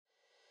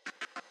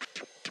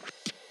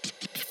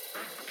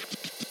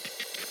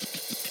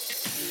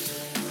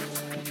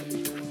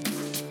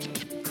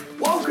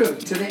Welcome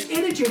to the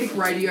Energetic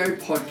Radio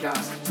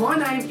Podcast. My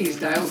name is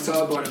Dale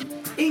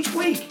Sidebottom. Each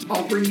week,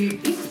 I'll bring you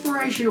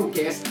inspirational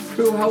guests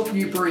who will help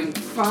you bring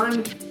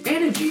fun,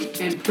 energy,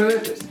 and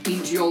purpose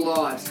into your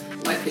lives.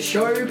 Let the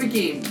show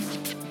begin.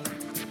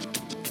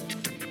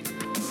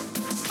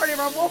 All right,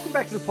 everyone, welcome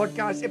back to the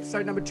podcast,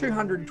 episode number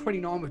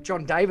 229 with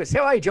John Davis.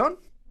 How are you, John?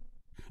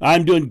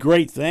 I'm doing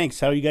great,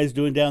 thanks. How are you guys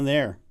doing down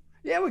there?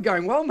 Yeah, we're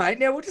going well, mate.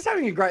 Now, we're just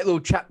having a great little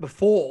chat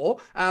before.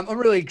 I'm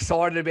really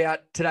excited about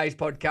today's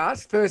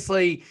podcast.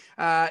 Firstly,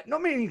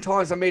 not many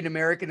times I meet an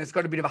American that's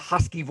got a bit of a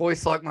husky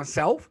voice like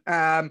myself.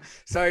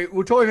 So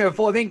we're talking about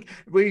before. I think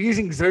we're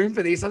using Zoom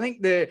for this. I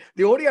think the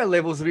audio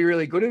levels will be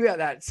really good about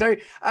that. So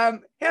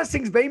how's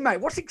things been,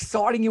 mate? What's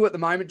exciting you at the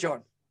moment,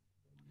 John?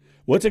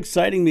 What's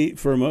exciting me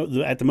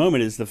at the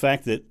moment is the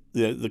fact that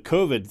the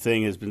COVID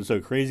thing has been so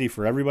crazy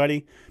for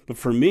everybody, but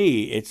for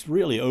me, it's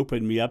really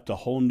opened me up to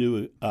whole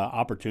new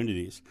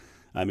opportunities.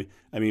 I mean,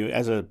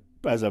 as a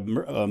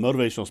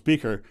motivational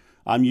speaker,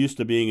 I'm used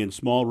to being in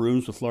small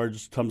rooms with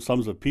large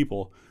sums of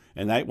people,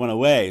 and that went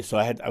away. So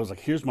I was like,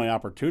 here's my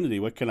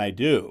opportunity. What can I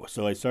do?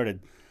 So I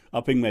started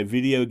upping my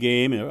video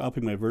game and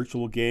upping my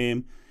virtual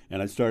game,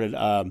 and I started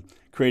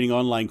creating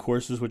online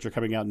courses, which are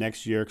coming out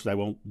next year because I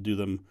won't do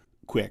them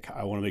quick.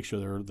 I want to make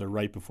sure they're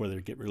right before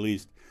they get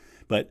released.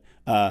 But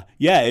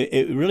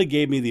it really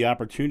gave me the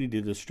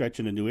opportunity to stretch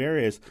into new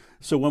areas.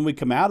 So when we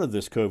come out of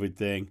this COVID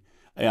thing,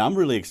 I'm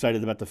really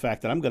excited about the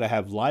fact that I'm going to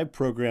have live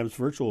programs,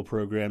 virtual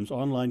programs,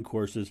 online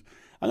courses.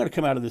 I'm going to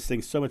come out of this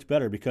thing so much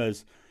better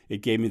because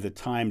it gave me the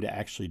time to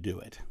actually do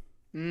it.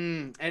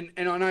 And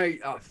I know,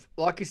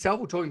 like yourself,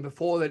 we were talking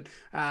before that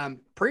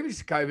previous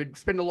to COVID,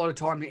 spend a lot of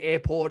time in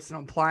airports and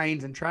on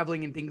planes and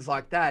traveling and things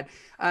like that.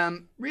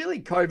 Really,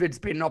 COVID's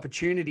been an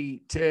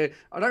opportunity to,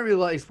 I don't really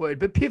like this word,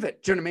 but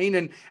pivot, do you know what I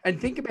mean?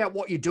 And think about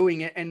what you're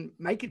doing and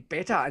make it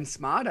better and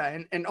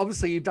smarter. And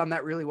obviously you've done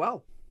that really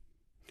well.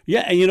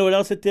 Yeah, and you know what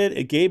else it did?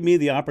 It gave me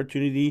the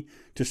opportunity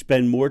to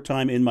spend more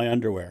time in my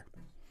underwear.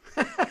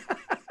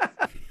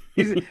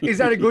 Is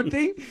that a good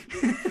thing?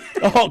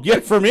 Oh, yeah,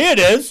 for me it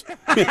is.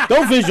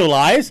 Don't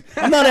visualize.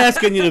 I'm not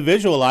asking you to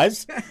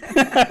visualize.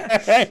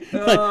 Like,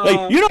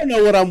 you don't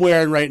know what I'm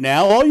wearing right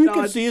now. All you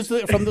can see is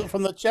from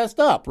the chest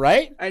up,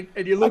 right? And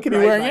you look I could be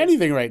wearing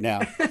anything right now.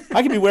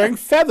 I could be wearing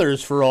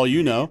feathers for all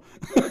you know.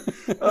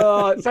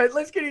 So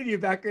let's get into your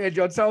background,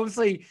 John. So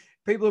obviously,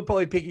 people are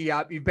probably picking you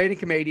up. You've been a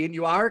comedian.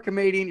 You are a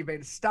comedian. You've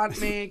been a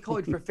stuntman,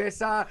 college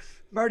professor,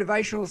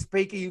 motivational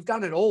speaker. You've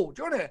done it all.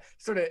 Do you want to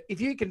sort of,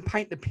 if you can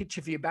paint the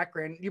picture for your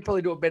background, you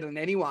probably do it better than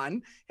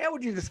anyone. How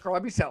would you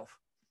describe yourself?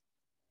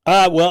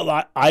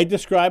 Well, I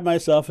describe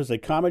myself as a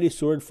comedy,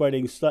 sword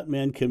fighting,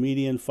 stuntman,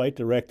 comedian, fight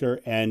director,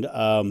 and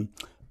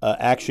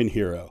action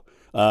hero.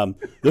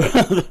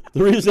 The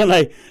reason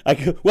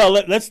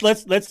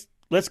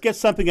let's get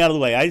something out of the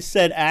way. I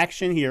said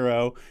action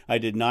hero. I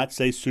did not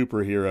say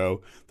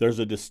superhero. There's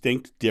a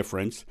distinct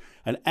difference.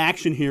 An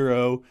action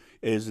hero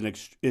is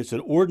an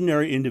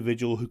ordinary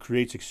individual who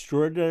creates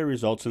extraordinary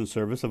results in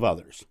service of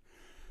others.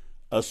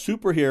 A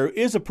superhero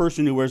is a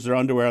person who wears their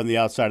underwear on the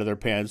outside of their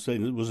pants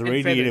and was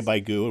irradiated by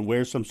goo and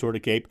wears some sort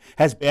of cape,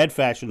 has bad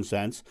fashion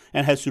sense,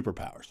 and has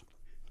superpowers.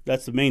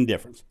 That's the main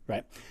difference,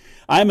 right?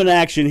 I'm an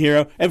action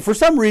hero, and for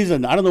some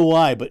reason, I don't know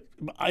why, but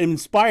I'm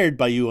inspired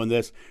by you on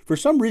this. For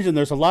some reason,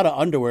 there's a lot of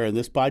underwear in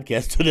this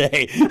podcast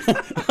today.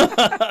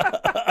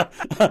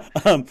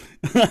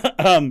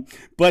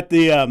 But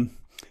the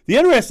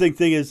interesting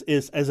thing is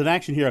as an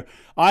action hero,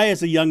 I,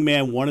 as a young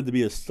man, wanted to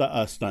be a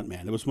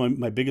stuntman. It was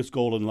my biggest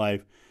goal in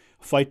life.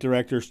 Fight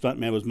director,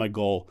 stuntman was my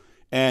goal.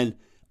 And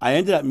I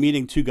ended up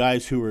meeting two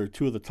guys who were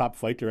two of the top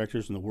fight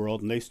directors in the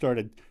world, and they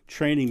started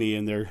training me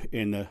in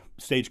the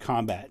stage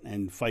combat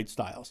and fight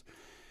styles.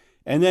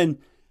 And then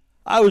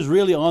I was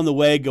really on the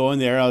way going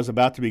there. I was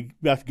about to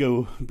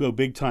go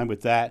big time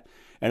with that.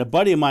 And a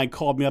buddy of mine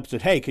called me up and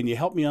said, "Hey, can you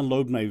help me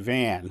unload my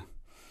van?"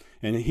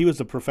 And he was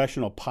a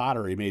professional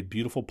potter. He made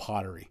beautiful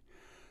pottery.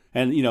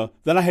 And,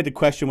 then I had to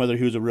question whether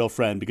he was a real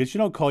friend, because you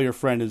don't call your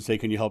friend and say,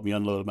 "Can you help me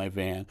unload my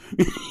van?"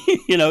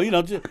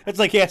 It's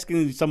like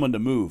asking someone to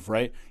move,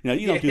 right?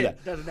 You don't do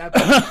that. Doesn't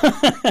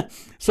happen.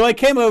 So I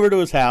came over to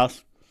his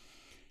house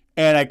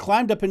and I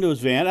climbed up into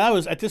his van.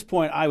 And at this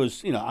point, I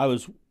was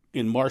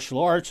in martial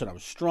arts and I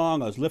was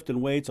strong. I was lifting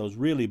weights. I was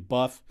really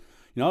buff.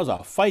 I was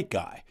a fight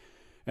guy.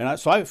 And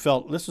so I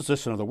felt this was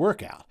just another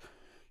workout.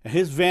 And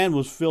his van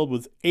was filled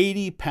with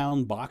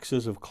 80-pound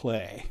boxes of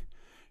clay.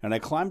 And I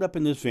climbed up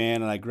in this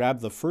van and I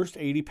grabbed the first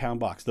 80-pound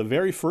box, the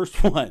very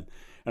first one,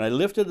 and I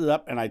lifted it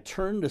up and I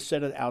turned to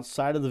set it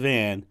outside of the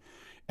van,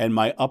 and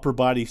my upper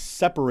body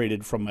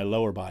separated from my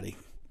lower body.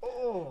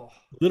 Oh.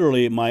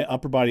 Literally, my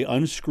upper body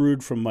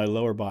unscrewed from my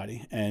lower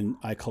body, and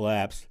I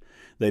collapsed.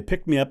 They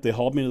picked me up. They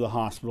hauled me to the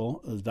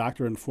hospital. The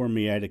doctor informed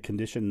me I had a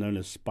condition known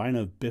as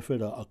spina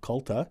bifida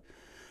occulta.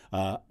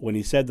 When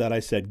he said that, I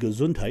said,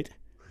 "Gesundheit."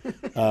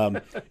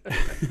 I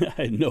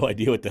had no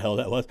idea what the hell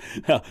that was.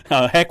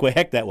 How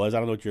heck that was. I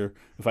don't know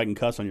if I can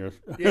cuss on your.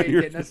 Yeah,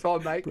 you can. That's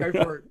fine, mate. Go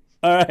for it.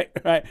 All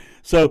right.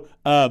 So,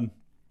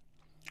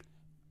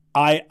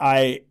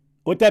 I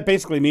what that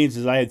basically means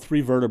is I had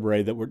three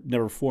vertebrae that were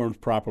never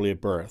formed properly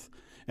at birth,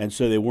 and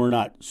so they were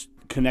not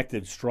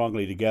connected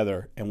strongly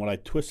together. And when I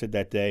twisted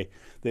that day,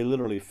 they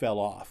literally fell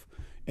off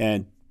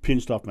and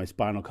pinched off my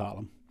spinal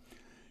column.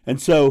 And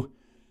so,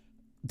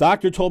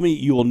 doctor told me,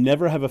 you will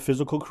never have a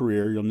physical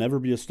career. You'll never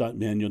be a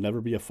stuntman. You'll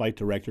never be a fight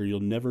director. You'll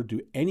never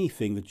do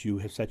anything that you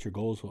have set your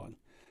goals on.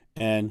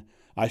 And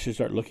I should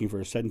start looking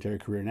for a sedentary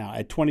career now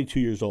at 22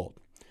 years old.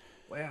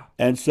 Wow.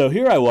 And so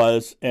here I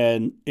was,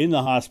 and in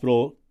the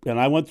hospital, and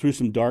I went through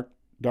some dark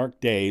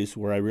days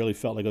where I really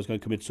felt like I was going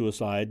to commit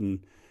suicide, and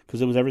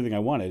because it was everything I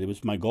wanted. It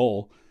was my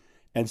goal.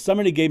 And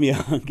somebody gave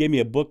me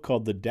a book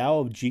called The Tao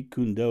of Jeet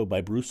Kune Do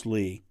by Bruce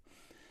Lee.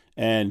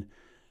 And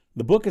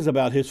the book is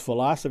about his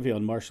philosophy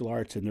on martial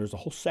arts, and there's a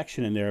whole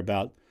section in there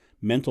about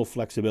mental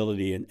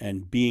flexibility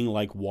and being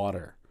like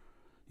water.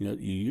 You know,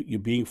 you're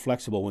being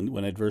flexible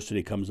when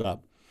adversity comes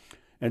up.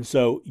 And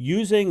so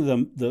using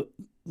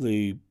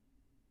the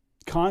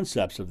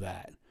concepts of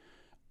that,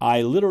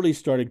 I literally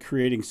started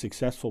creating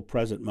successful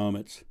present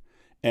moments.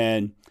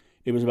 And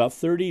it was about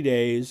 30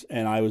 days,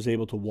 and I was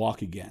able to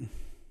walk again.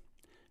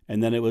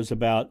 And then it was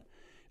about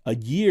a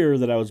year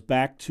that I was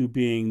back to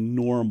being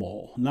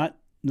normal, not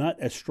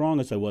as strong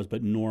as I was,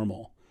 but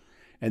normal.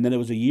 And then it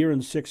was a year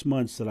and 6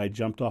 months that I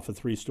jumped off a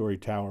 3-story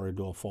tower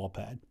into a fall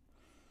pad.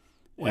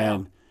 Wow.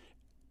 And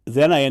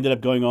then I ended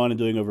up going on and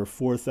doing over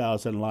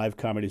 4,000 live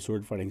comedy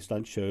sword fighting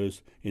stunt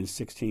shows in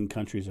 16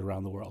 countries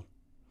around the world.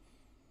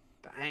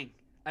 Bang.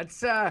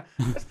 That's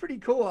pretty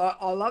cool.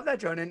 I love that,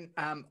 John. And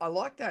I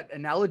like that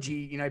analogy,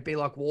 you know, be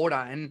like water.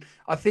 And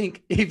I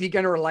think if you're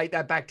going to relate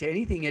that back to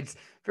anything, it's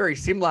very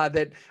similar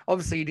that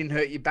obviously you didn't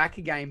hurt your back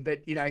again,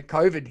 but, you know,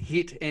 COVID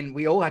hit and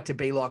we all had to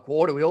be like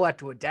water. We all had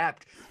to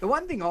adapt. The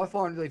one thing I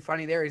find really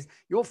funny there is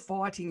you're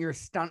fighting, you're a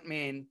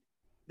stuntman.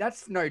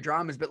 That's no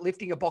dramas, but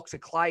lifting a box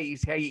of clay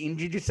is how you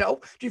injured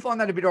yourself. Do you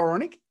find that a bit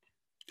ironic?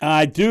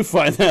 I do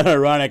find that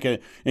ironic.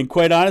 And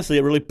quite honestly,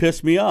 it really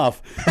pissed me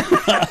off.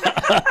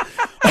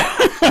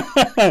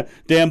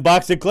 Damn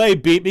box of clay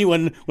beat me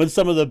when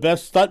some of the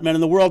best stuntmen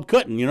in the world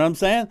couldn't. You know what I'm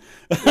saying?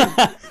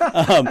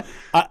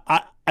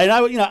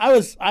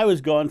 I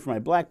was going for my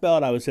black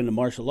belt. I was into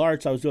martial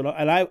arts. I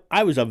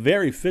was a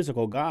very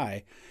physical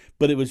guy,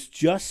 but it was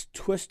just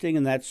twisting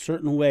in that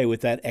certain way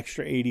with that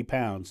extra 80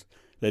 pounds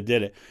that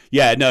did it.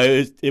 Yeah, no,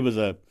 it was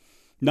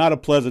not a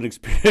pleasant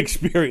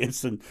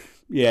experience, and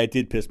yeah, it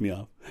did piss me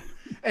off.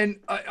 And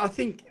I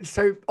think,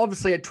 so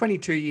obviously at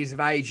 22 years of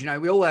age, you know,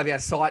 we all have our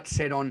sights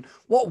set on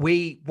what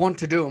we want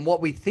to do and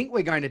what we think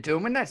we're going to do.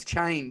 And when that's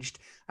changed,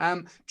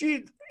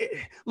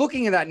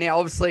 looking at that now,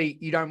 obviously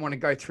you don't want to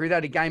go through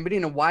that again, but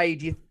in a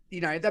way,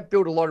 you know, that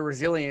built a lot of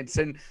resilience,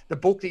 and the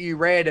book that you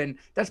read, and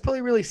that's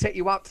probably really set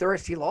you up for the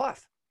rest of your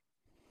life.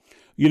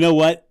 You know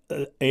what?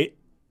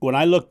 When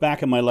I look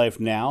back at my life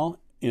now,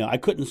 you know, I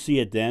couldn't see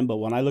it then, but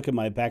when I look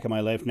at back at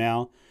my life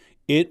now,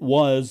 it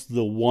was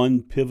the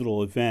one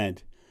pivotal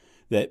event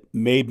that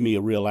made me a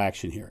real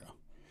action hero.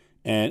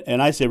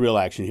 And I say real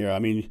action hero. I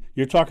mean,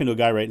 you're talking to a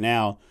guy right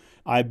now.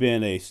 I've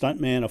been a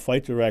stuntman, a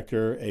fight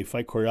director, a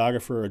fight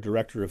choreographer, a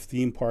director of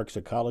theme parks,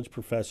 a college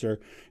professor,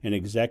 an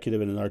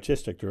executive, and an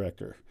artistic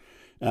director,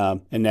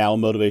 and now a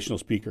motivational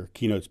speaker,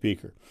 keynote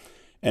speaker.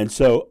 And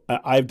so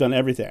I've done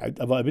everything.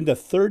 I've been to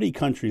 30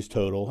 countries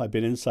total. I've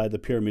been inside the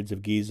pyramids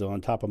of Giza,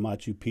 on top of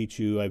Machu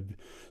Picchu. I've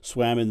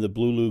swam in the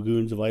blue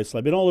lagoons of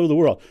Iceland. I've been all over the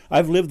world.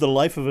 I've lived the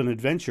life of an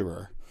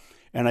adventurer.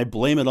 And I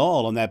blame it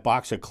all on that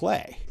box of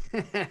clay,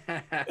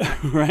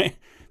 right?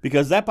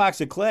 Because that box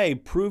of clay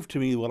proved to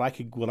me what I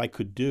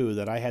could do,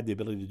 that I had the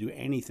ability to do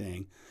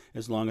anything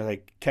as long as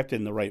I kept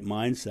in the right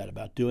mindset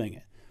about doing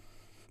it.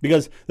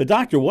 Because the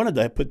doctor wanted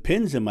to put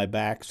pins in my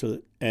back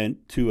to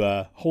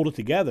hold it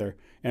together,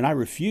 and I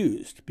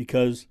refused,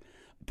 because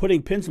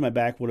putting pins in my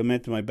back would have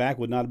meant that my back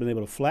would not have been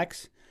able to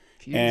flex,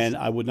 and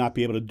I would not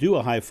be able to do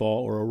a high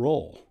fall or a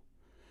roll.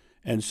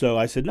 And so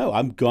I said, no,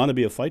 I'm going to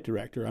be a fight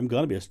director. I'm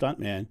going to be a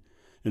stuntman.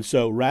 And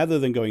so rather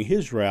than going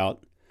his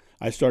route,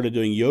 I started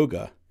doing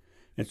yoga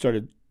and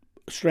started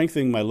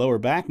strengthening my lower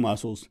back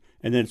muscles,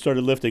 and then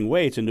started lifting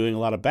weights and doing a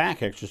lot of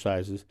back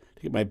exercises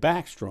to get my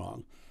back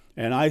strong.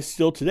 And I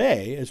still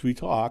today, as we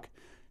talk,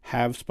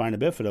 have spina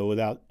bifida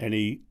without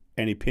any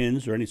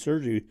pins or any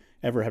surgery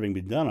ever having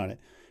been done on it.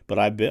 But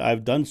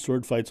I've done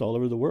sword fights all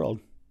over the world.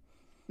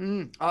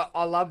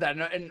 I love that.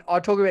 And I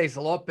talk about this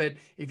a lot, but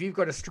if you've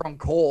got a strong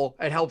core,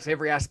 it helps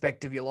every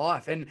aspect of your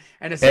life. And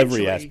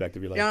essentially, every aspect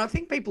of your life. You know, I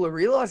think people are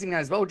realizing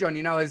that as well, John.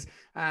 You know, as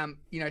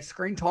you know,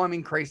 screen time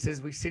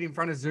increases, we sit in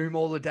front of Zoom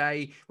all the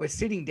day, we're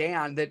sitting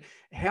down, that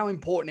how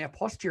important our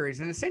posture is.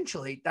 And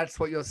essentially that's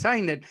what you're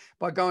saying, that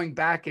by going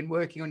back and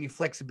working on your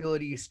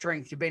flexibility, your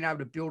strength, you've been able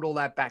to build all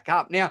that back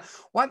up. Now,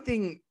 one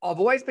thing I've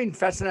always been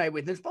fascinated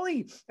with, and it's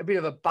probably a bit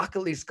of a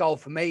bucket list goal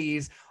for me,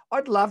 is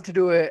I'd love to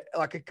do a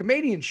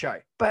comedian show,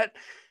 but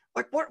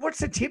like what's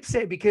the tips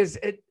there? Because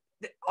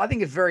I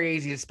think it's very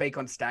easy to speak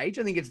on stage.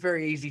 I think it's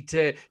very easy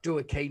to do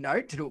a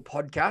keynote, to do a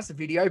podcast, a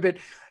video, but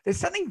there's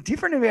something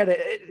different about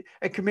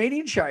a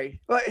comedian show.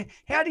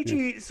 How did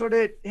you sort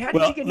of? How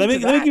did you get into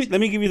that?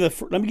 Let me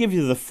give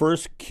you the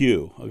first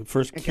cue,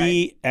 first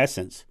key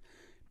essence.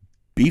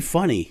 Be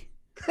funny.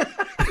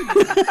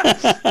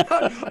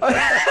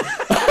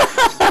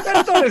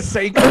 That's not a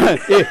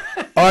secret.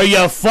 Are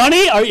you funny?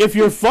 If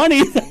you're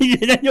funny,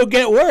 then you'll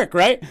get work,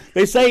 right?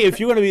 They say if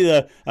you're going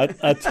to be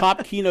a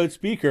top keynote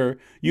speaker,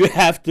 you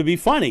have to be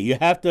funny. You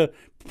have to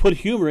put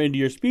humor into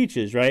your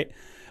speeches, right?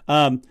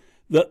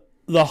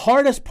 The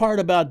hardest part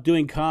about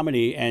doing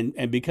comedy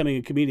and becoming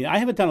a comedian, I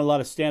haven't done a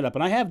lot of stand-up,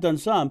 and I have done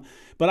some,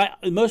 but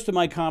most of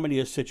my comedy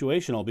is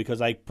situational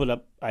because I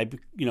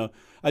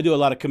do a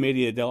lot of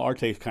Commedia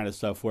dell'arte kind of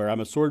stuff where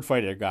I'm a sword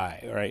fighter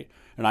guy, right?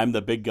 And I'm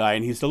the big guy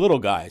and he's the little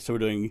guy. So we're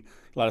doing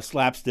a lot of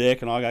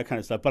slapstick and all that kind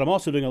of stuff. But I'm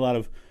also doing a lot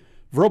of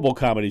verbal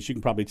comedies, you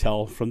can probably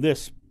tell from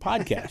this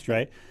podcast,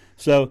 right?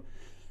 So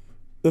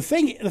the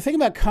thing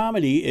about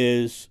comedy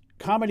is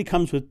comedy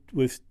comes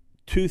with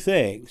two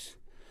things.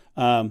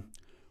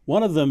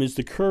 One of them is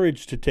the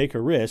courage to take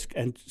a risk,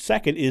 and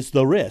second is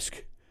the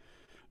risk,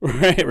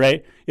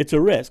 right? It's a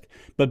risk.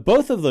 But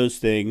both of those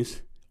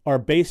things are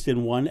based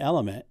in one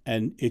element,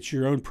 and it's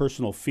your own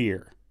personal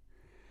fear.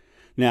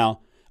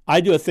 Now,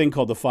 I do a thing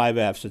called the 5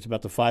 F's. It's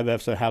about the 5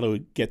 F's on how to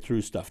get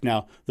through stuff.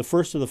 Now, the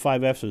first of the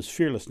 5 F's is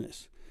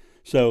fearlessness.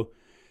 So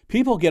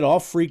people get all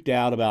freaked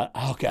out about,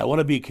 okay, I want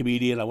to be a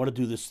comedian, I want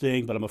to do this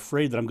thing, but I'm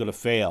afraid that I'm going to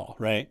fail,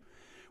 right?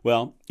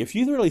 Well, if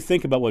you really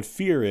think about what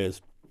fear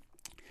is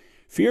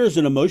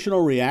an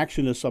emotional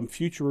reaction to some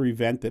future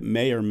event that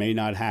may or may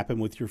not happen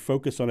with your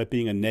focus on it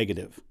being a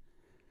negative,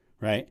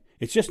 right?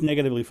 It's just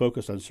negatively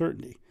focused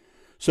uncertainty.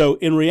 So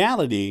in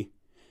reality,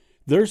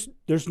 there's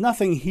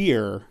nothing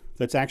here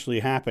that's actually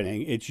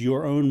happening. It's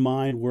your own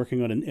mind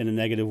working on in a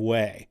negative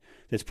way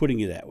that's putting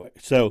you that way.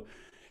 So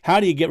how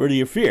do you get rid of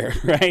your fear,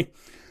 right?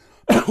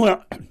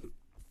 Well,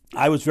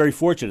 I was very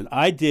fortunate.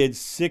 I did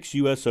 6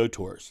 USO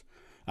tours.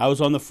 I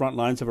was on the front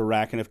lines of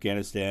Iraq and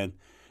Afghanistan,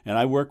 and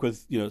I work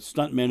with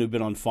stuntmen who've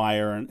been on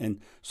fire,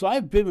 and so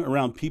I've been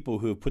around people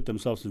who have put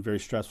themselves in very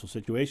stressful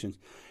situations.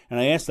 And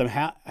I asked them,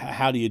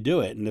 how do you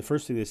do it? And the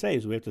first thing they say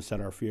is we have to set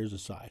our fears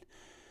aside.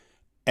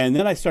 And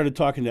then I started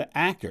talking to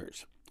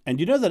actors. And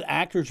you know that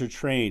actors are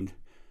trained,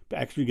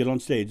 actually get on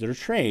stage, they're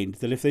trained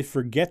that if they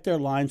forget their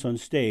lines on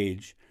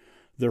stage,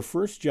 their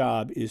first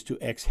job is to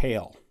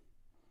exhale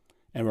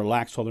and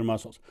relax all their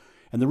muscles.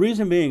 And the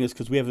reason being is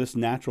because we have this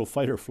natural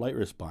fight or flight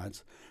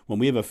response. When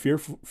we have a fear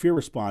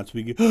response,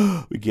 we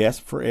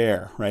gasp for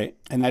air, right?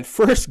 And that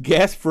first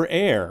gasp for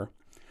air,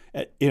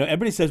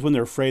 everybody says when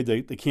they're afraid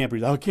they can't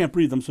breathe. Oh, I can't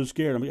breathe. I'm so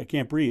scared. I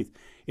can't breathe.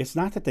 It's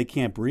not that they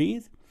can't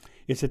breathe.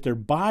 It's that their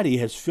body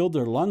has filled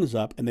their lungs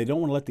up and they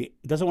doesn't want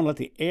to let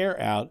the air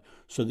out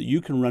so that you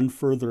can run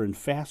further and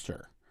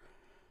faster.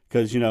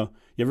 Because, you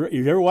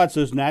ever watch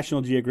those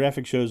National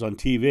Geographic shows on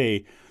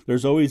TV,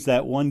 there's always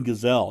that one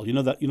gazelle. You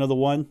know the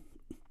one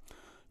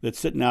that's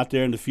sitting out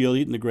there in the field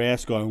eating the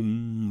grass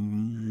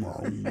going,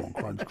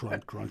 crunch,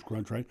 crunch, crunch,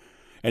 crunch, right?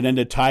 And then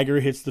the tiger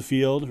hits the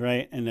field,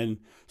 right? And then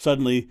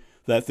suddenly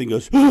that thing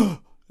goes and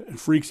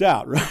freaks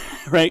out,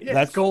 right?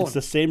 Yeah, It's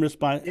the same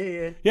response.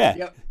 Yeah.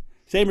 Yep.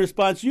 Same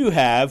response you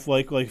have,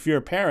 like if you're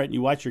a parent and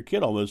you watch your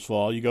kid almost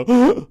fall, you go,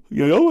 oh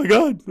my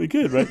God, my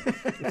kid, right?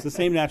 It's the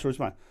same natural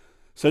response.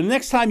 So the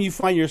next time you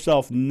find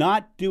yourself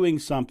not doing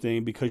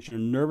something because you're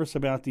nervous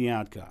about the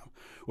outcome,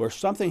 or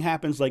something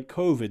happens like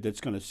COVID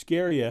that's going to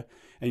scare you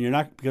and you're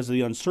not because of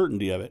the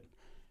uncertainty of it,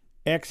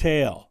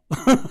 exhale.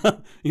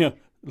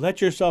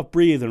 Let yourself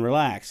breathe and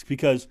relax,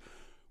 because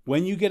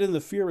when you get in the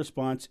fear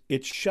response,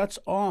 it shuts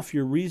off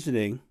your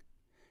reasoning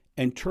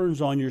and turns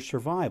on your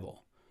survival.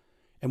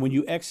 And when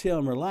you exhale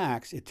and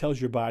relax, it tells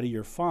your body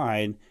you're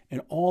fine, and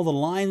all the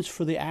lines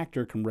for the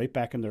actor come right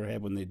back in their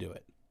head when they do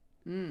it.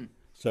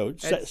 So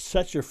it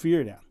sets your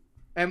fear down.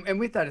 And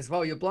with that as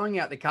well, you're blowing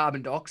out the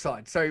carbon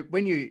dioxide. So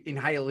when you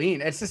inhale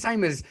in, it's the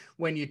same as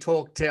when you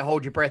talk to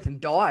hold your breath and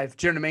dive.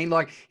 Do you know what I mean?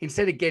 Like,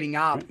 instead of getting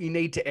up, you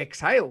need to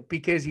exhale,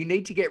 because you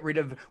need to get rid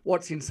of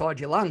what's inside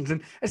your lungs.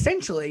 And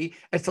essentially,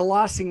 it's the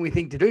last thing we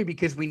think to do,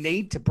 because we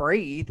need to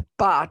breathe,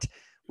 but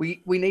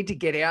we need to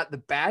get out the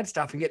bad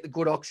stuff and get the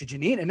good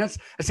oxygen in. And that's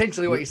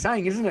essentially what you're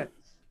saying, isn't it?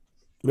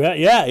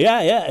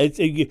 Yeah.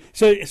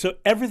 So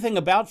everything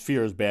about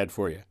fear is bad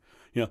for you.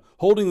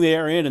 Holding the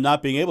air in and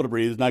not being able to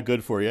breathe is not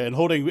good for you. And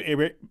holding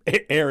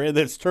air in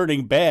that's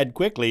turning bad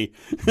quickly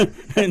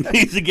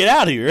needs to get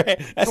out of you,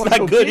 right? That's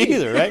not good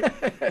either,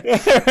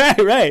 right?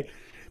 Right.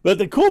 But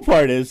the cool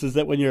part is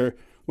that when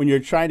you're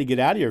trying to get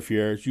out of your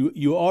fears,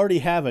 you already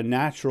have a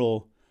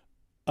natural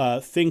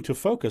thing to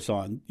focus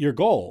on, your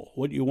goal,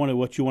 what you want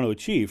to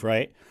achieve,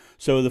 right?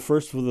 So the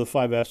first of the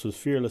 5 F's was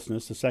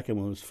fearlessness. The second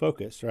one was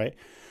focus, right?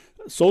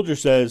 Soldier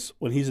says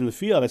when he's in the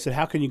field, I said,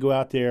 how can you go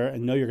out there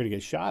and know you're going to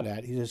get shot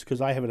at? He says, because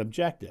I have an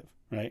objective,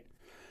 right?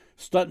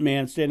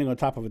 Stuntman standing on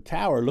top of a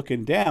tower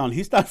looking down,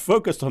 he's not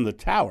focused on the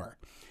tower.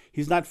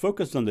 he's not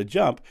focused on the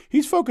jump.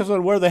 He's focused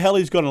on where the hell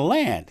he's going to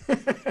land,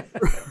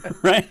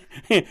 right?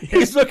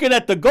 He's looking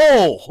at the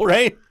goal,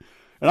 right?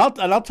 And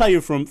I'll tell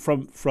you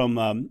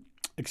from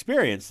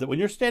experience that when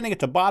you're standing at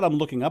the bottom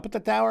looking up at the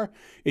tower,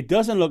 it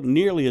doesn't look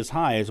nearly as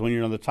high as when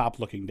you're on the top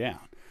looking down.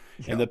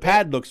 And the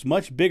pad looks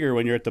much bigger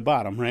when you're at the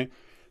bottom, right?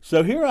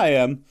 So here I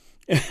am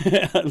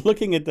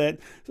looking at that,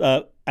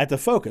 at the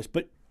focus.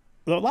 But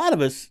a lot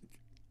of us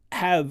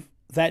have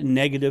that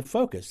negative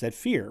focus, that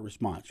fear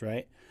response,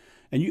 right?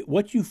 And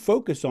what you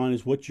focus on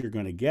is what you're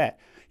going to get.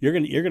 You're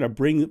going to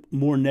bring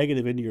more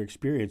negative into your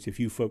experience if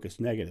you focus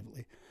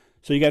negatively.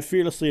 So you got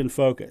fearlessly and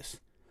focus.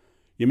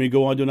 You want me to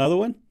go on to another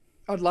one?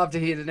 I'd love to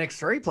hear the next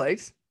three,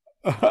 please.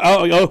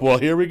 Oh, well,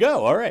 here we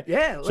go. All right.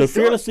 Yeah. Let's so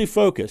fearlessly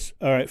focus.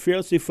 All right.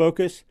 Fearlessly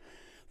focus.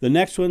 The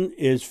next one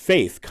is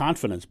faith,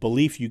 confidence,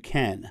 belief you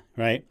can,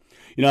 right?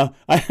 You know,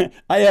 I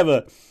have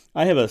a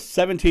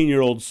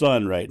 17-year-old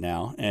son right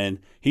now, and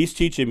he's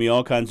teaching me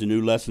all kinds of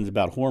new lessons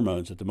about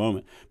hormones at the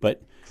moment.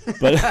 But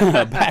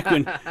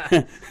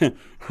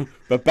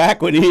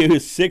back when he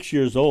was 6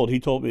 years old, he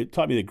taught me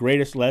the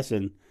greatest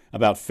lesson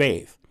about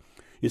faith.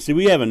 You see,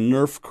 we have a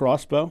Nerf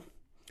crossbow.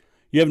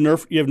 You have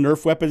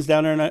Nerf weapons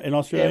down there in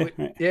Australia?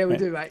 We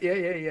do, mate.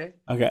 Yeah.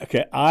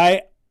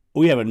 Okay.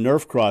 We have a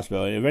Nerf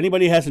crossbow. If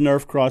anybody has a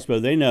Nerf crossbow,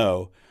 they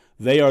know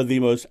they are the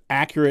most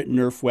accurate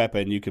Nerf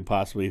weapon you could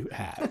possibly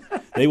have.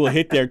 They will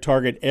hit their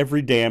target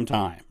every damn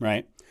time,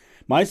 right?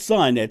 My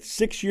son at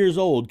 6 years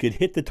old could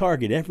hit the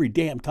target every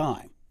damn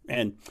time.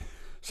 And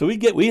so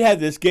we had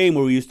this game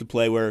where we used to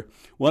play where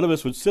one of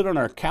us would sit on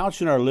our couch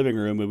in our living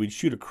room and we'd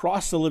shoot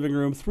across the living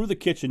room through the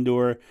kitchen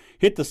door,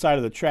 hit the side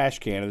of the trash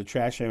can, and the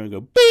trash can would go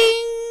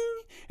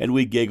bing, and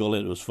we'd giggle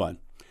and it was fun.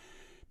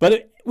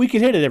 But we could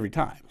hit it every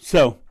time.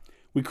 So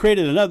we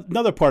created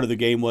another part of the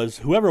game was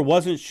whoever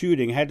wasn't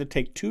shooting had to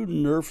take two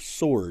Nerf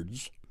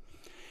swords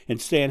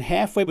and stand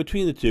halfway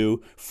between the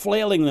two,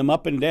 flailing them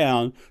up and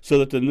down so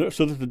that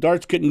the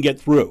darts couldn't get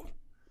through,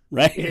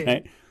 right? Yeah.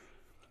 Right?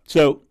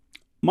 So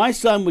my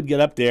son would get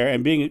up there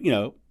and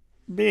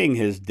being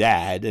his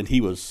dad, and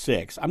he was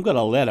 6, I'm going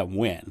to let him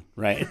win,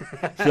 right?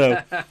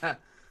 So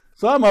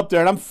I'm up there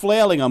and I'm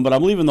flailing him, but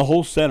I'm leaving the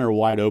whole center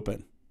wide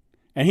open.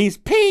 And he's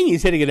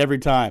hitting it every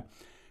time.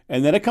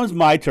 And then it comes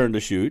my turn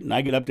to shoot, and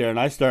I get up there and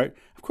I start,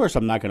 of course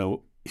I'm not going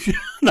to hit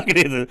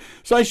it.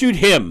 So I shoot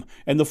him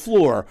and the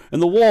floor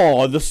and the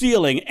wall and the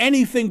ceiling,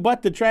 anything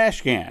but the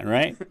trash can,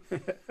 right?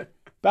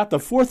 About the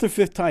 4th or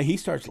 5th time, he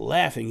starts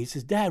laughing. He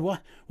says, Dad, why?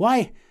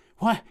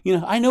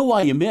 I know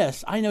why you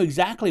miss. I know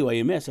exactly why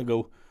you miss. I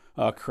go,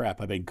 oh,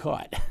 crap, I've been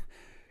caught.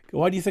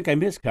 Why do you think I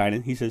missed,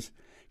 Kynan? He says,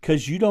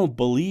 because you don't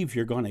believe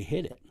you're going to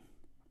hit it.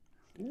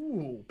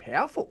 Ooh,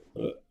 powerful.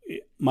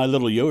 My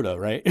little Yoda,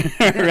 right?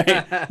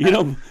 Right?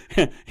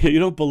 You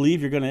don't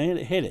believe you're going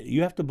to hit it.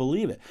 You have to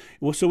believe it.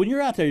 Well, so when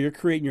you're out there, you're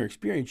creating your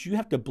experience. You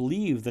have to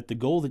believe that the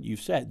goal that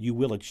you've set, you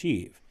will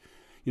achieve.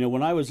 You know,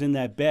 when I was in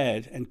that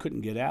bed and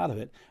couldn't get out of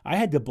it, I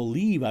had to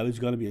believe I was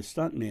going to be a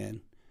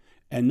stuntman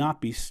and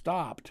not be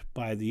stopped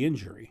by the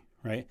injury,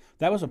 right?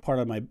 That was a part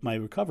of my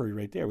recovery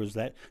right there, was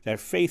that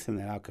faith in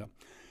that outcome.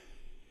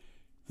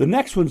 The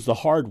next one's the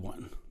hard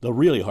one, the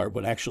really hard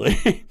one,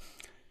 actually.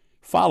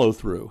 Follow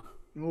through.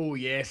 Oh,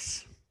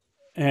 yes.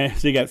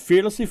 So you got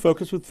fearlessly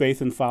focused with faith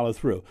and follow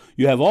through.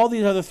 You have all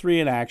these other three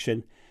in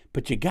action,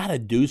 but you got to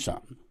do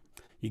something.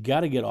 You got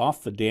to get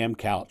off the damn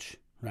couch,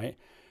 right?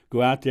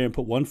 Go out there and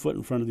put one foot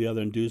in front of the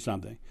other and do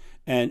something.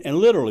 And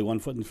literally one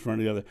foot in front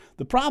of the other.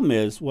 The problem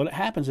is, what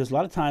happens is a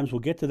lot of times we'll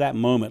get to that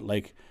moment,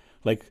 like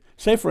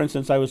say, for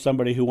instance, I was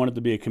somebody who wanted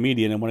to be a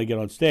comedian and want to get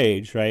on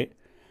stage, right?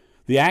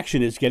 The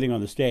action is getting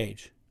on the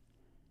stage.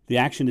 The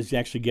action is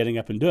actually getting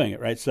up and doing it,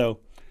 right? So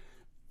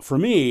for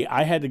me,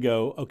 I had to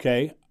go,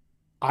 okay,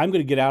 I'm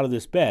going to get out of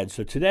this bed.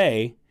 So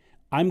today,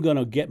 I'm going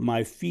to get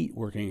my feet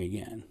working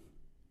again.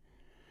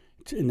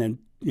 And then,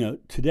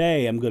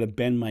 today I'm going to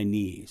bend my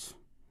knees.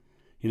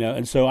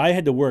 And so I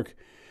had to work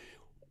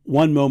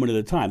one moment at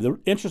a time. The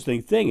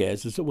interesting thing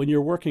is that when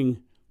you're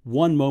working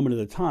one moment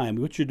at a time,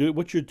 what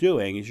you're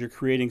doing is you're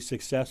creating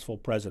successful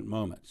present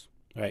moments,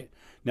 right?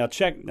 Now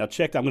check. I'm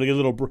going to get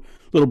a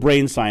little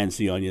brain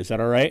sciencey on you. Is that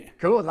all right?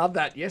 Cool. I love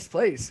that. Yes,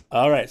 please.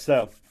 All right.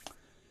 So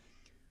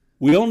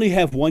we only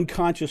have one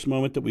conscious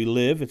moment that we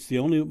live. It's the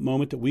only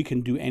moment that we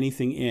can do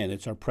anything in.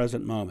 It's our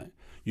present moment.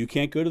 You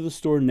can't go to the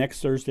store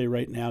next Thursday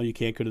right now. You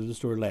can't go to the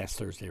store last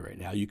Thursday right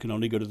now. You can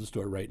only go to the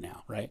store right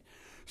now, right?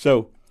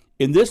 So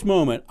in this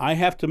moment, I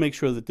have to make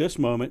sure that this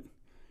moment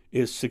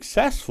is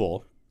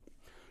successful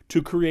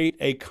to create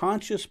a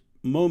conscious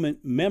moment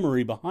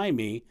memory behind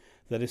me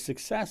that is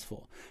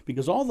successful.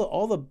 Because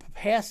all the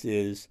past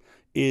is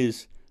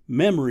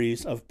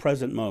memories of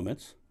present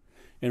moments,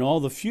 and all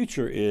the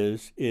future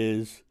is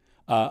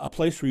a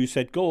place where you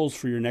set goals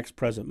for your next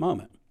present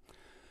moment.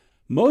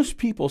 Most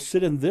people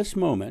sit in this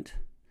moment,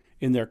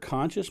 in their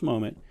conscious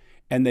moment,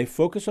 and they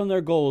focus on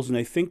their goals and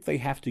they think they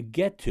have to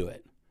get to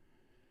it.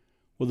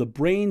 Well, the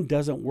brain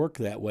doesn't work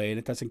that way, and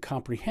it doesn't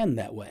comprehend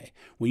that way.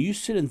 When you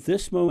sit in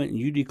this moment and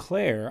you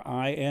declare,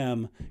 I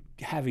am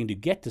having to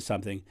get to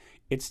something,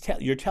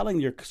 you're telling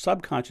your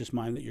subconscious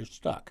mind that you're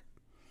stuck.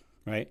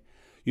 right?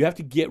 You have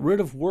to get rid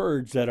of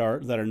words that are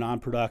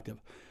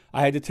non-productive.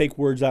 I had to take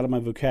words out of my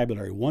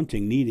vocabulary: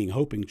 wanting, needing,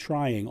 hoping,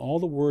 trying, all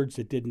the words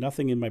that did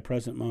nothing in my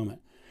present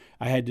moment.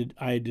 I had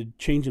to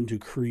change them to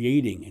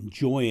creating,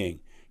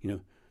 enjoying.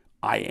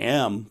 I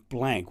am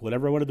blank.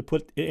 Whatever I wanted to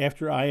put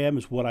after I am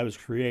is what I was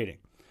creating.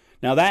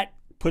 Now that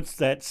puts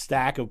that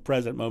stack of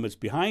present moments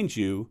behind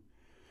you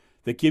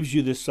that gives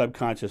you this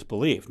subconscious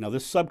belief. Now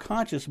this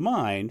subconscious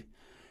mind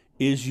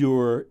is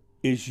your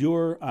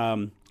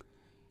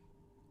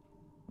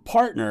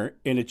partner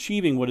in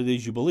achieving what it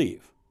is you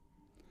believe.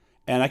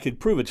 And I could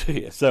prove it to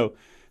you. So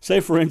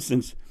say for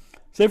instance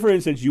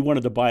you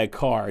wanted to buy a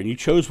car and you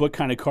chose what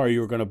kind of car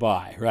you were going to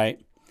buy, right?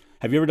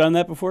 Have you ever done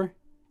that before?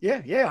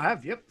 Yeah, I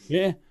have. Yep.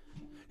 Yeah.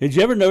 Did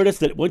you ever notice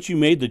that once you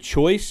made the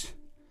choice,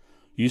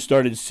 you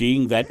started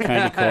seeing that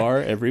kind of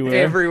car everywhere?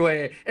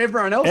 Everywhere.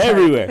 Everyone else.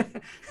 Everywhere.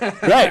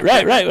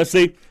 Right. Well,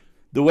 see,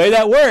 the way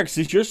that works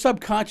is your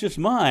subconscious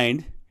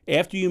mind,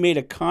 after you made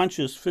a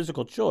conscious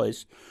physical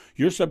choice,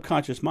 your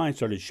subconscious mind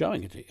started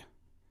showing it to you.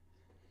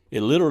 It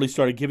literally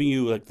started giving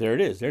you, like, there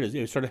it is.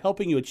 It started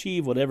helping you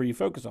achieve whatever you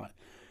focus on.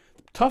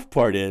 The tough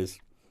part is,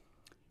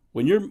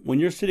 when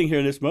you're sitting here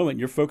in this moment and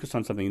you're focused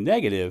on something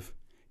negative,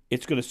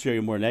 it's going to show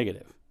you more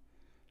negative.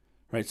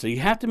 Right? So you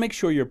have to make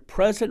sure your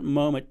present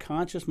moment,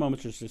 conscious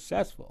moments are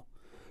successful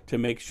to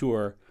make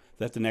sure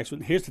that the next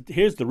one,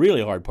 here's the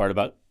really hard part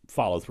about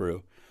follow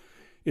through,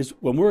 is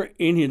when we're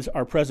in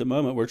our present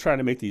moment, we're trying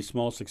to make these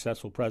small,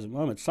 successful present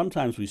moments.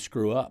 Sometimes we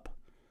screw up.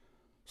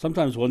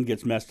 Sometimes one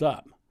gets messed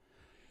up.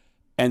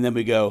 And then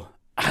we go,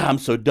 I'm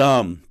so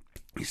dumb.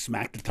 We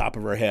smack the top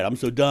of our head. I'm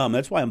so dumb.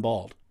 That's why I'm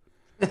bald.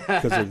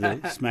 Because of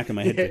the smacking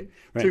my head. Yeah,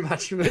 right? Too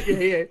much of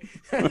it.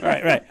 Yeah.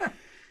 Right.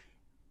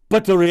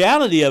 But the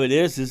reality of it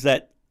is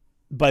that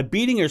by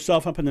beating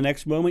yourself up in the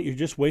next moment, you're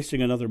just wasting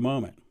another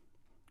moment,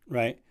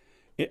 right?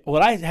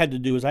 What I had to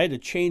do is I had to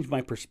change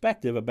my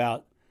perspective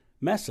about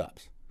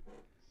mess-ups.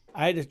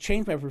 I had to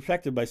change my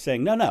perspective by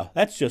saying, no,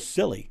 that's just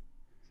silly.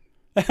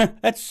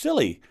 That's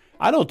silly.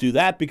 I don't do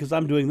that because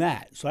I'm doing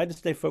that. So I had to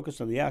stay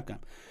focused on the outcome.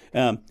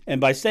 And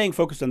by staying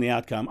focused on the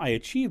outcome, I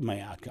achieved my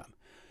outcome.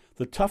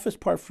 The toughest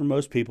part for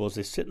most people is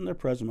they sit in their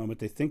present moment,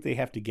 they think they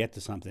have to get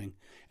to something,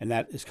 and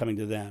that is coming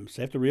to them. So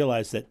they have to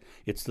realize that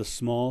it's the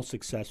small,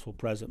 successful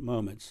present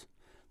moments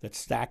that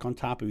stack on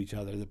top of each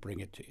other that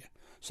bring it to you.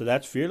 So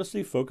that's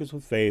fearlessly focus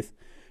with faith,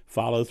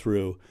 follow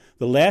through.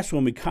 The last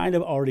one we kind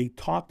of already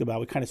talked about,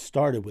 we kind of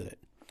started with it,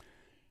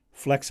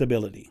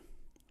 flexibility.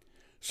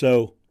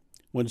 So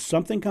when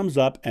something comes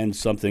up, and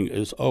something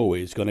is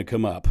always going to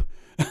come up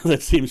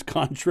that seems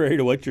contrary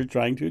to what you're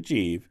trying to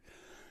achieve,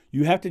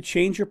 you have to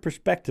change your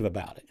perspective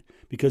about it.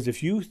 Because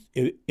if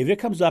it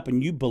comes up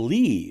and you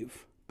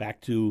believe,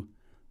 back to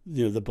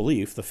the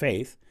belief, the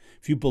faith,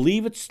 if you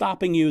believe it's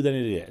stopping you, then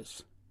it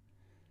is.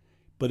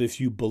 But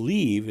if you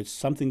believe it's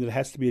something that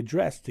has to be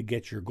addressed to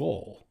get your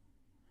goal,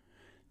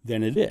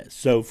 then it is.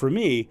 So for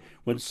me,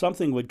 when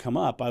something would come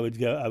up, I would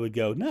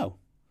go, no.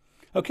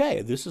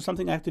 Okay, this is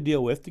something I have to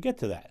deal with to get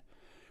to that.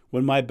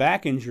 When my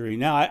back injury,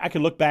 now I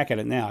can look back at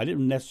it now. I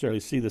didn't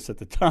necessarily see this at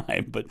the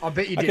time, but I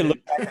bet you did.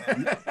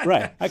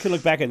 Right. I can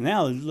look back at it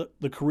now,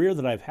 the career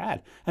that I've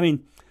had. I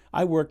mean,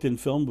 I worked in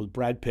film with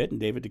Brad Pitt and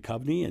David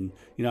Duchovny, and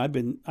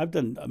I've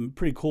done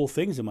pretty cool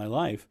things in my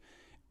life.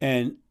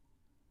 And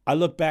I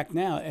look back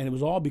now, and it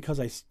was all because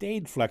I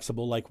stayed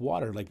flexible like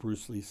water, like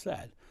Bruce Lee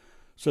said.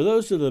 So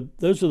those are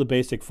the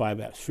basic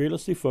 5 F's: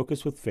 fearlessly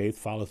focus with faith,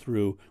 follow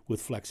through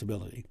with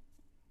flexibility.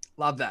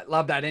 Love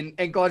that.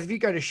 And guys, if you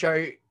go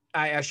to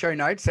our show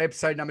notes,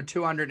 episode number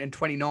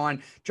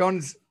 229,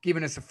 John's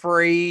given us a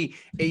free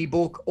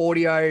ebook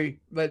audio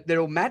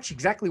that'll match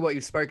exactly what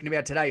you've spoken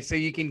about today. So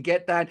you can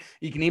get that,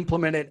 you can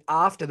implement it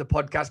after the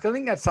podcast. Because I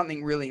think that's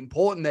something really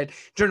important that, do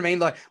you know what I mean?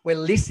 Like, we're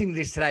listening to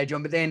this today,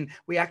 John, but then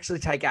we actually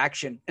take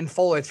action and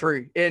follow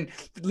through. And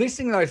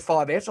listening to those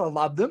 5 F's, I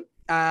love them.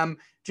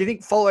 Do you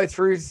think follow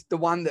through is the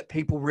one that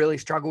people really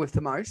struggle with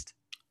the most?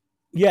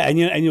 Yeah,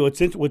 and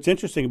what's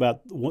interesting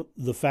about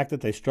the fact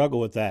that they struggle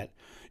with that,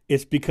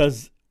 it's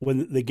because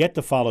when they get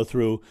to follow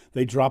through,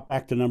 they drop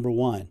back to number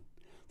 1.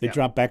 They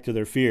drop back to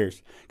their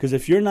fears. Because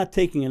if you're not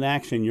taking an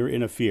action, you're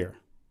in a fear,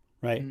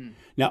 right?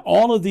 Now,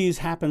 all of these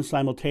happen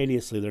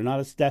simultaneously. They're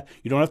not a step.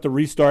 You don't have to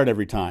restart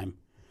every time.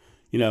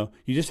 You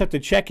just have to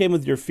check in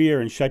with your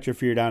fear and shut your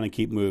fear down and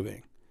keep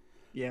moving.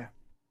 Yeah.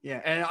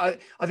 And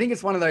I think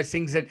it's one of those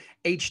things that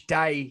each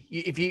day,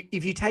 if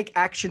you take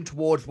action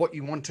towards what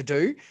you want to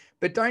do,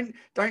 but don't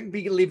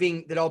be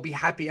living that I'll be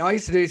happy. I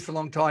used to do this for a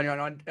long time.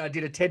 And I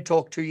did a TED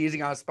talk 2 years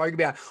ago. I spoke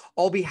about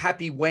I'll be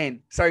happy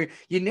when. So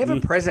you're never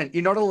present.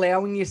 You're not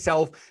allowing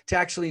yourself to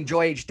actually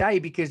enjoy each day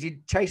because you're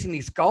chasing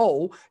this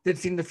goal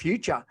that's in the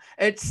future.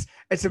 It's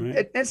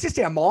just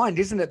our mind,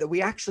 isn't it? That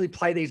we actually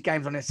play these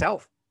games on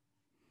ourselves.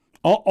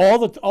 All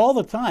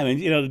the time.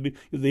 And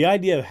the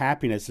idea of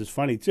happiness is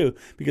funny too,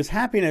 because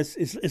happiness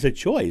is a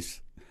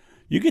choice.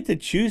 You get to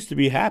choose to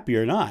be happy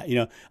or not.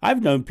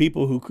 I've known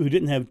people who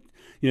didn't have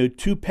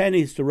 2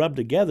 pennies to rub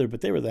together,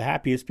 but they were the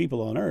happiest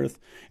people on earth.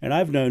 And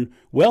I've known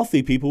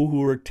wealthy people who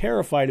were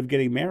terrified of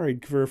getting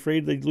married for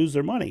afraid they'd lose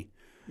their money.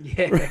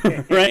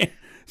 Yeah. Right?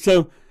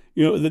 So,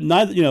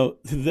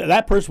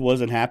 that person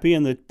wasn't happy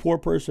and the poor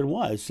person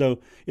was. So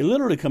it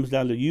literally comes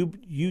down to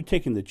you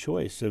taking the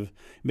choice of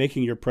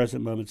making your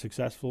present moment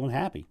successful and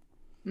happy.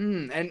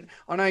 And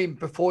I know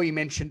before you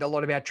mentioned a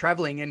lot about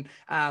traveling, and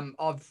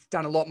I've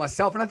done a lot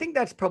myself. And I think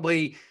that's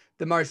probably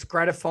the most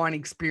gratifying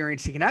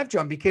experience you can have,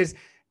 John, because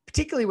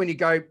particularly when you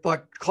go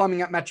like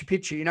climbing up Machu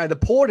Picchu, the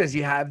porters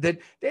you have, that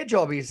their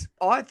job is,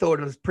 I thought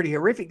it was pretty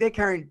horrific. They're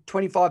carrying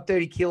 25,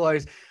 30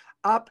 kilos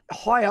up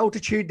high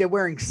altitude. They're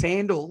wearing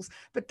sandals,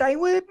 but they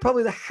were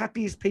probably the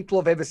happiest people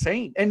I've ever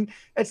seen. And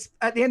it's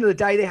at the end of the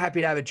day, they're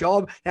happy to have a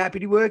job. They're happy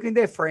to work with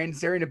their friends.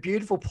 They're in a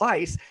beautiful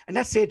place, and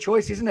that's their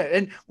choice, isn't it?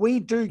 And we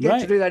do get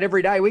to do that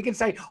every day. We can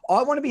say,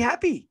 I want to be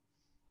happy.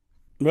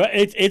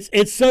 Right.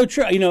 It's so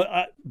true.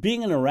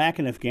 Being in Iraq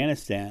and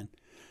Afghanistan,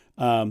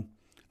 I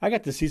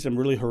got to see some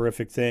really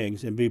horrific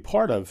things and be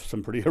part of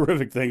some pretty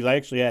horrific things. I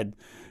actually had,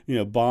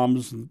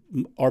 bombs,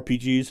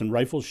 RPGs, and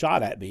rifles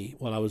shot at me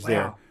while I was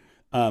there.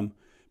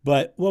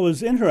 But what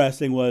was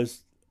interesting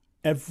was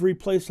every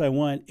place I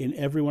went in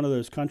every one of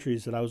those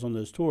countries that I was on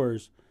those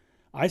tours,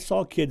 I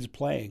saw kids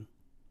playing.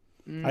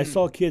 I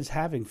saw kids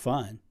having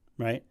fun,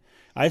 right?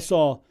 I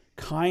saw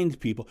kind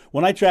people.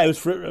 When I tried,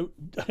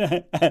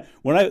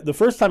 the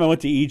first time I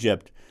went to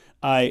Egypt,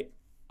 I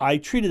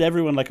treated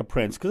everyone like a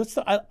prince because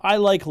I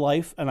like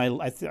life and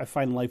I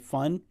find life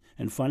fun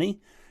and funny.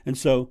 And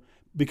so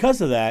because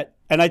of that,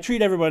 and I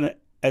treat everyone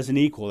as an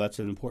equal, that's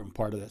an important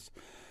part of this.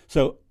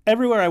 So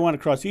everywhere I went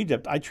across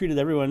Egypt, I treated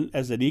everyone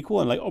as an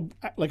equal and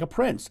like a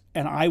prince.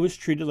 And I was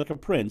treated like a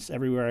prince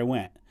everywhere I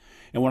went.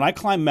 And when I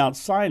climbed Mount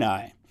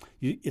Sinai,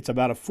 it's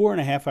about a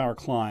 4.5-hour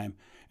climb.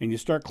 And you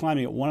start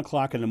climbing at 1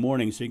 o'clock in the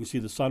morning so you can see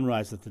the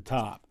sunrise at the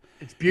top.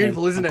 It's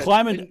beautiful, isn't it?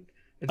 Climbing.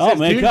 Oh,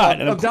 my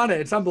God. I've done it.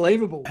 It's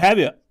unbelievable. Have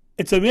you?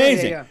 It's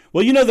amazing. Yeah.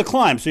 Well, you know the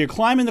climb. So you're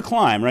climbing the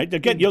climb, right?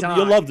 You'll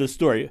love this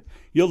story.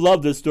 You'll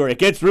love this story. It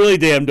gets really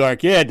damn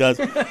dark. Yeah, it does.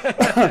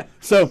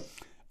 So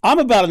I'm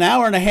about an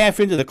hour and a half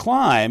into the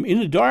climb, in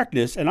the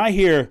darkness, and I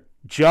hear,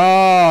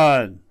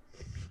 John.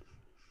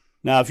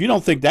 Now, if you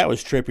don't think that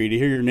was trippy to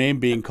hear your name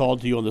being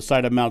called to you on the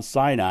side of Mount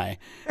Sinai.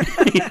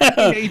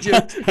 In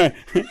Egypt.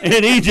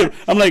 In Egypt.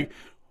 I'm like,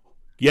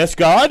 yes,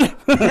 God?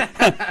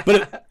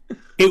 But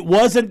it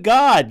wasn't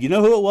God. You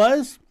know who it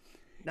was?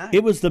 No.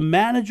 It was the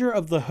manager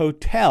of the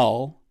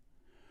hotel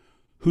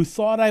who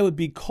thought I would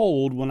be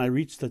cold when I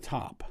reached the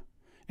top.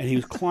 And he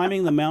was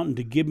climbing the mountain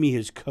to give me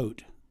his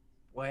coat.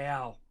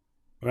 Wow.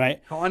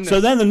 Right? Kindness. So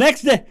then the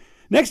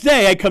next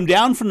day I come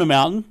down from the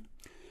mountain.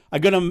 I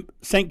go to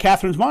St.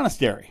 Catherine's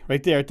Monastery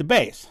right there at the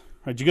base.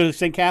 Right? Did you go to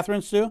St.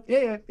 Catherine's too?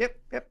 Yeah.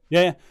 Yep.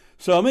 Yeah.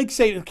 So I'm in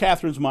St.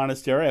 Catherine's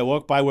Monastery. I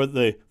walk by where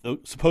the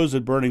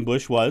supposed burning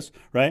bush was,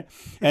 right?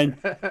 And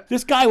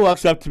this guy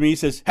walks up to me. He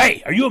says,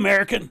 "Hey, are you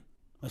American?"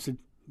 I said,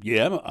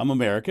 "Yeah, I'm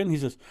American." He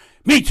says,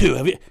 "Me too.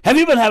 Have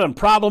you been having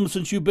problems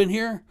since you've been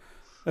here?"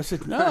 I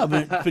said, "No,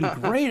 it's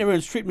been great.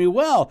 Everyone's treating me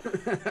well."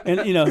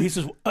 And, he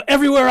says,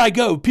 "Everywhere I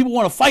go, people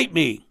want to fight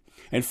me."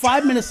 And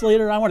 5 minutes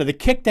later, I wanted to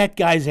kick that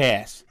guy's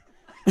ass.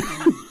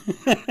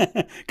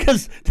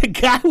 Because the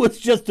guy was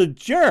just a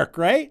jerk,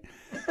 right?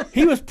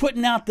 He was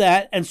putting out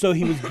that, and so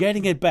he was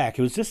getting it back.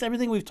 It was just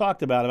everything we've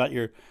talked about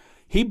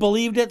he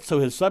believed it, so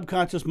his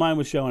subconscious mind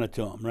was showing it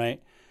to him,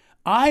 right?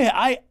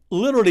 I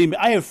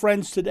have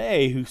friends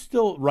today who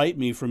still write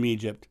me from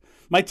Egypt.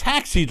 My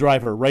taxi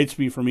driver writes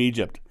me from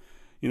Egypt,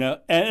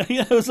 and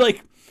it was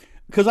like,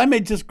 because I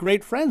made just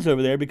great friends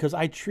over there because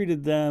I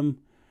treated them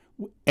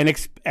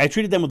I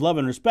treated them with love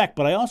and respect,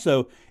 but I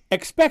also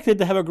expected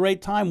to have a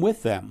great time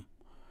with them.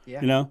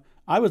 Yeah.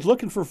 I was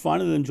looking for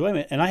fun and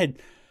enjoyment, and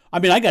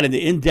I got into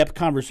in-depth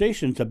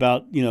conversations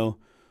about,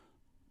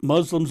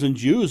 Muslims and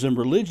Jews and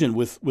religion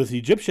with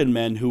Egyptian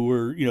men who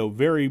were,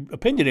 very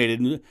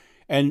opinionated,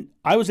 and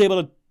I was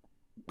able to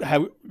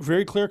have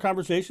very clear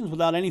conversations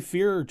without any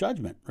fear or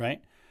judgment,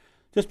 right?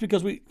 Just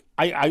because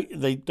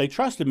they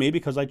trusted me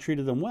because I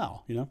treated them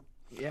well,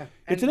 Yeah.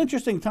 It's an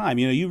interesting time.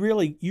 You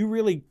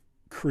really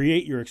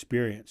create your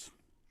experience.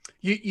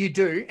 You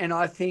do, and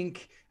I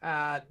think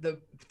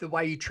the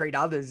way you treat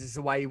others is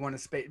the way you want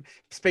to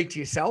speak to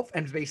yourself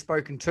and to be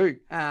spoken to.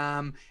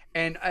 And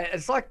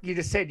it's like you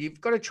just said,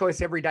 you've got a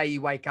choice every day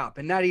you wake up,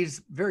 and that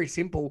is very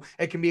simple.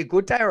 It can be a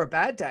good day or a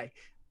bad day.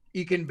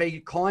 You can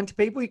be kind to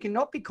people. You can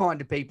not be kind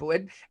to people,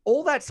 and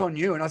all that's on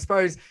you. And I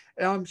suppose,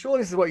 I'm sure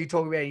this is what you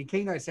talk about in your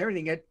keynotes and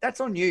everything.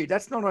 That's on you.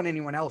 That's not on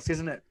anyone else,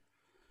 isn't it?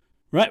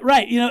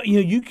 Right.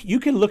 You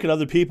can look at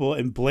other people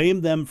and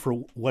blame them for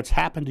what's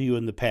happened to you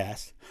in the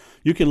past.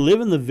 You can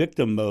live in the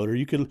victim mode, or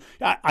you can.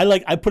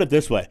 I put it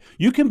this way: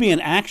 you can be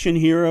an action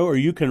hero, or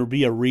you can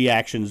be a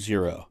reaction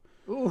zero.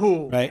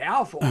 Ooh, right?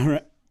 Powerful.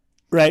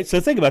 Right. So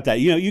think about that.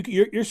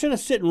 You're sort of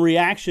sitting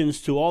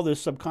reactions to all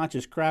this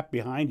subconscious crap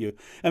behind you.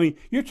 I mean,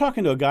 you're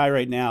talking to a guy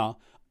right now.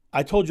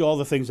 I told you all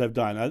the things I've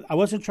done. I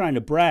wasn't trying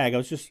to brag.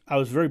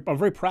 I'm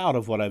very proud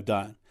of what I've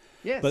done.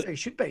 Yes, but you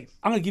should be.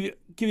 I'm going to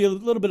give you a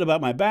little bit about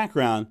my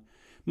background.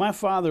 My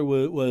father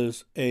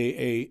was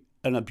an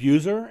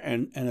abuser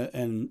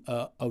and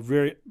a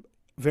very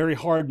very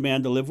hard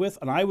man to live with.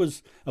 And I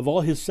was, of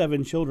all his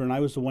 7 children, I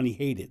was the one he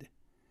hated.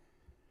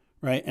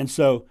 Right. And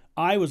so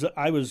I was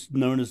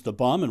known as the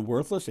bum and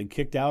worthless and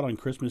kicked out on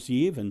Christmas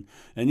Eve and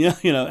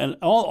and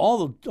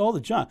all the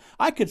junk.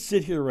 I could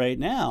sit here right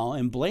now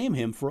and blame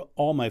him for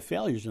all my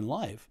failures in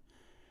life,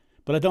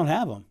 but I don't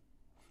have them.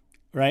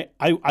 Right.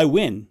 I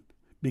win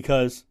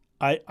because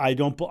I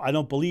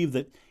don't believe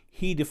that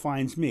he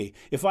defines me.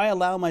 If I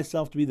allow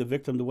myself to be the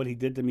victim to what he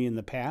did to me in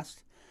the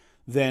past,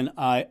 then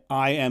I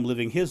am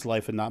living his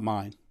life and not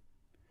mine.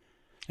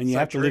 And you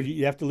have to live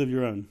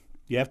your own.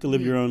 You have to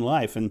live your own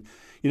life, and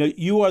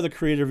you are the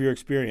creator of your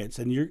experience.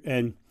 And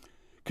I'm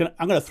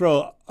going to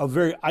throw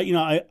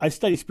I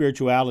study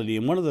spirituality,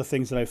 and one of the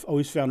things that I've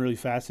always found really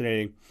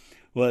fascinating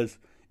was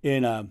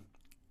in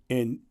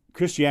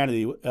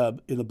Christianity,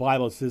 in the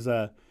Bible, it says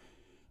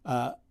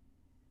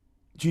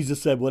Jesus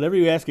said, "Whatever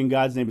you ask in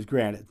God's name is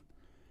granted."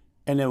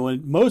 And then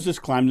when Moses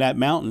climbed that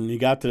mountain, he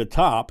got to the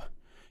top.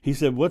 He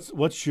said,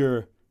 "What's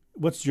your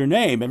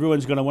name?"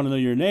 Everyone's going to want to know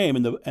your name,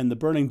 and the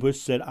burning bush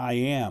said, "I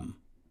am."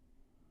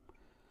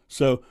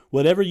 So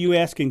whatever you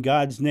ask in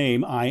God's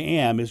name, I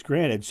am, is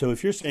granted. So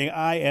if you're saying,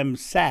 I am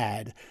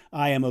sad,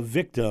 I am a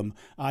victim,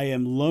 I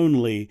am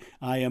lonely,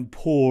 I am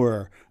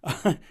poor,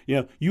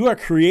 you are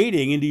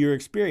creating into your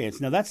experience.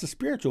 Now that's the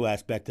spiritual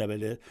aspect of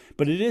it,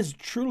 but it is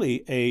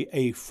truly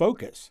a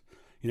focus.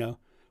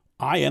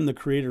 I am the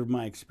creator of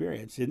my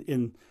experience.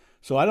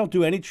 So I don't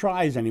do any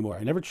tries anymore.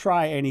 I never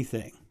try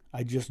anything.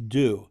 I just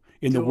do.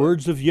 In the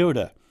words of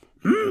Yoda,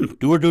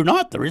 do or do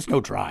not, there is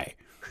no try.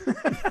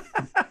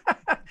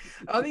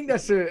 I think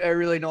that's a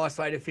really nice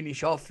way to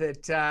finish off.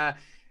 That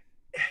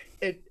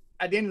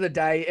at the end of the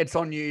day, it's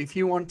on you. If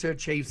you want to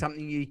achieve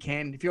something, you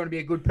can. If you want to be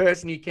a good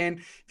person, you can.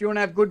 If you want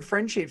to have good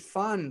friendship,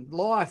 fun,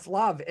 life,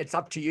 love, it's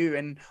up to you.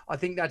 And I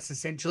think that's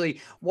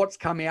essentially what's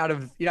come out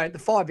of the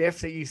 5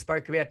 Fs that you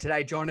spoke about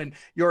today, John, and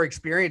your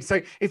experience. So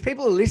if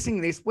people are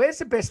listening to this, where's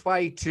the best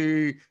way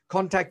to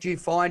contact you,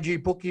 find you,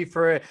 book you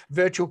for a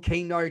virtual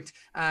keynote?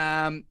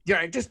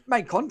 Just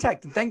make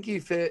contact. And thank you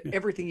for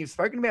everything you've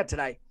spoken about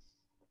today.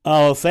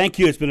 Oh, thank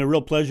you. It's been a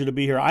real pleasure to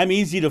be here. I'm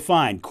easy to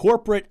find.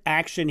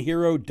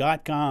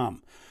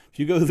 CorporateActionHero.com. If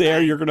you go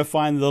there, you're going to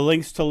find the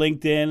links to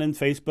LinkedIn and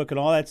Facebook and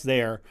all that's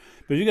there.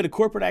 But if you go to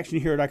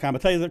CorporateActionHero.com, I'll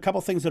tell you a couple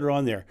things that are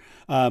on there.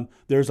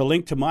 There's a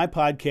link to my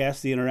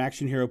podcast, the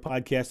Interaction Hero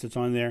podcast, that's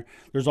on there.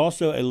 There's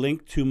also a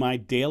link to my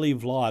daily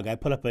vlog. I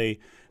put up a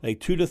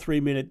 2 to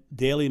 3 minute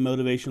daily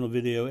motivational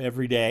video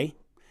every day.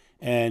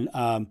 And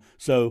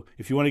so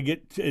if you want to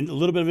get a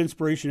little bit of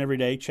inspiration every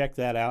day, check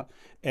that out.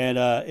 And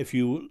if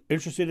you're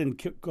interested in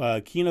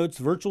keynotes,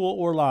 virtual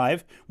or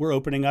live, we're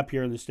opening up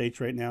here in the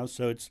States right now.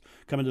 So it's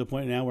coming to the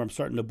point now where I'm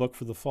starting to book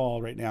for the fall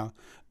right now.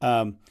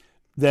 Then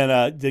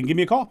give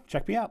me a call.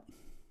 Check me out.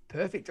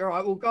 Perfect. All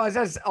right. Well, guys,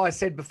 as I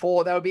said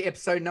before, that will be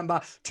episode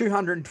number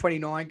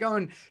 229. Go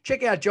and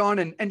check out John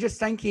and just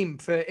thank him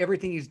for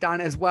everything he's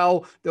done as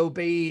well. There'll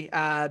be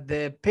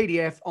the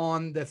PDF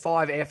on the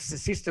 5 Fs, the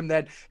system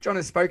that John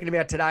has spoken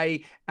about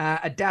today.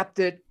 Adapt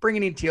it, bring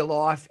it into your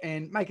life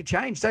and make a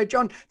change. So,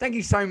 John, thank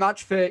you so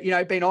much for,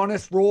 being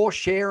honest, raw,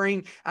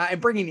 sharing and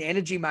bringing the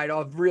energy, mate.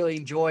 I've really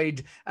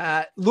enjoyed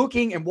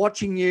looking and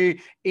watching you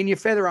in your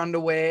feather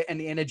underwear and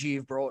the energy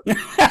you've brought.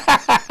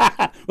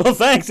 Well,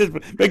 thanks. It's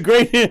been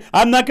great.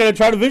 I'm not going to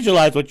try to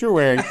visualize what you're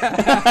wearing.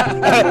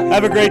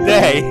 Have a great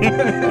day.